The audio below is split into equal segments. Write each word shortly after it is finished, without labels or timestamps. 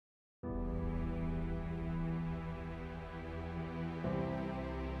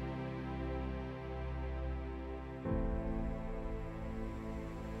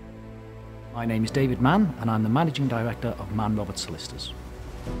My name is David Mann and I'm the Managing Director of Mann Roberts Solicitors.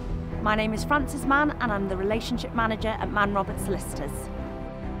 My name is Frances Mann and I'm the Relationship Manager at Mann Roberts Solicitors.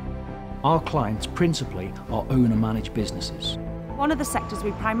 Our clients principally are owner-managed businesses. One of the sectors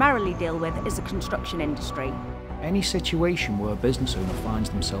we primarily deal with is the construction industry. Any situation where a business owner finds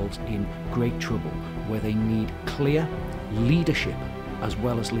themselves in great trouble, where they need clear leadership as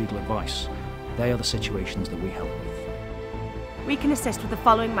well as legal advice, they are the situations that we help with. We can assist with the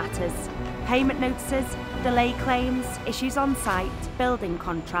following matters: payment notices, delay claims, issues on site, building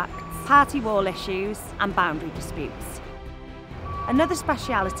contracts, party wall issues and boundary disputes. Another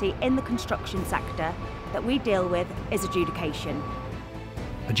speciality in the construction sector that we deal with is adjudication.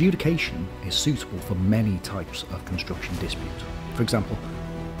 Adjudication is suitable for many types of construction dispute. For example,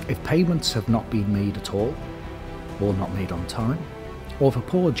 if payments have not been made at all, or not made on time, or if a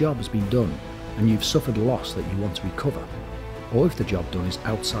poor job has been done and you've suffered a loss that you want to recover, or if the job done is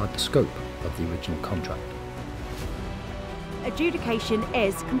outside the scope of the original contract. Adjudication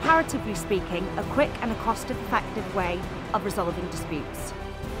is, comparatively speaking, a quick and a cost-effective way of resolving disputes.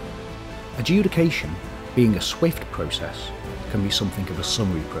 Adjudication, being a swift process, can be something of a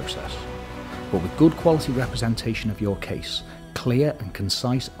summary process, but with good quality representation of your case, clear and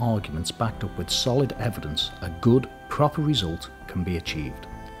concise arguments backed up with solid evidence, a good, proper result can be achieved.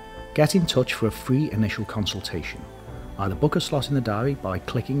 Get in touch for a free initial consultation. Either book a slot in the diary by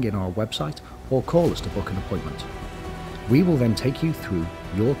clicking in our website or call us to book an appointment. We will then take you through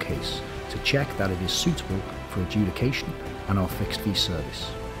your case to check that it is suitable for adjudication and our fixed fee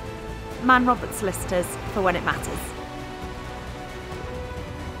service. Mann Roberts Solicitors, for when it matters.